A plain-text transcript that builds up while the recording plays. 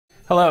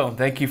Hello,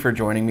 thank you for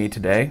joining me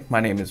today.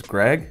 My name is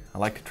Greg. I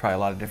like to try a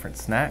lot of different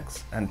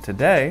snacks, and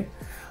today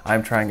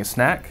I'm trying a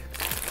snack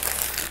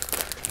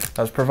that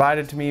was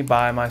provided to me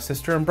by my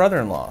sister and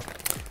brother-in-law.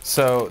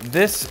 So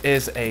this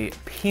is a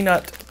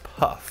peanut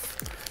puff.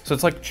 So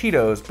it's like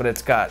Cheetos, but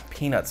it's got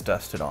peanuts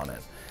dusted on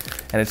it.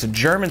 And it's a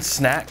German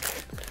snack,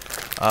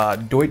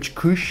 Deutsche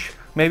Küche,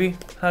 maybe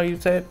how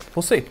you say it,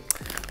 we'll see.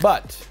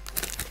 But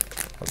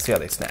let's see how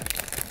they snack.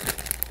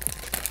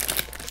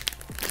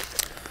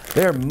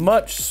 They're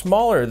much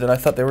smaller than I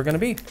thought they were gonna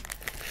be,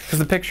 because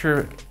the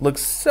picture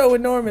looks so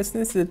enormous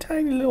and this is a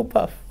tiny little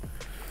puff.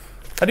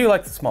 I do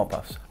like the small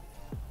puffs.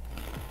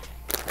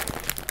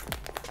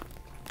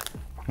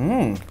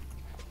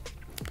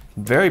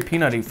 Very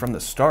peanutty from the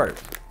start,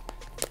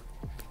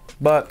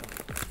 but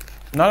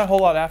not a whole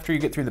lot after you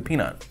get through the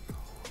peanut.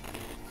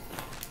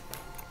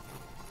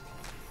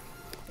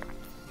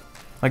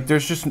 Like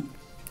there's just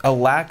a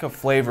lack of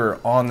flavor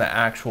on the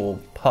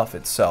actual puff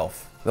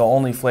itself. The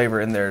only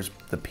flavor in there is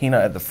the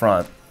peanut at the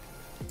front.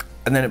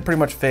 And then it pretty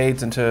much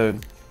fades into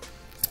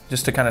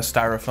just a kind of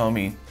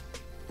styrofoamy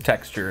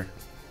texture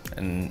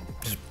and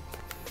just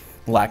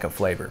lack of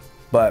flavor.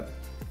 But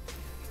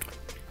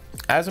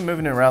as I'm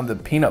moving it around, the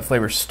peanut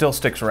flavor still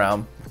sticks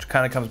around, which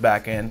kind of comes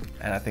back in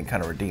and I think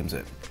kind of redeems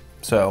it.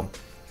 So,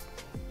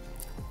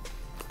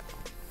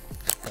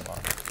 hold on,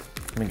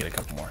 let me get a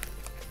couple more.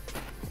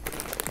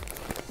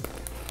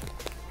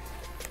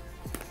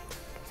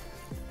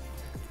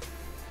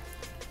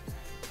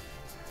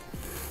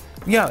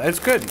 Yeah, it's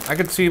good. I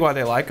could see why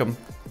they like them.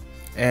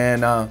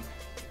 And I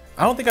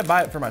don't think I'd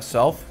buy it for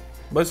myself,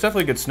 but it's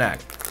definitely a good snack.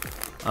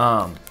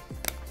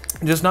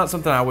 Just not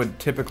something I would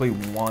typically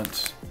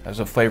want as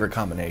a flavor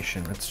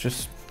combination. It's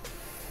just,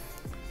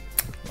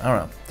 I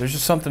don't know. There's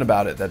just something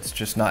about it that's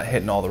just not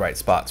hitting all the right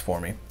spots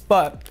for me.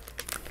 But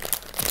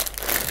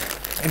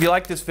if you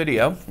like this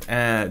video,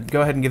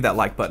 go ahead and give that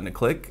like button a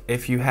click.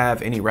 If you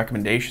have any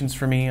recommendations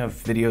for me of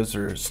videos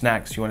or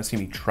snacks you want to see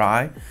me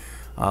try,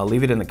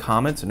 leave it in the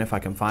comments, and if I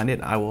can find it,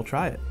 I will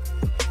try it.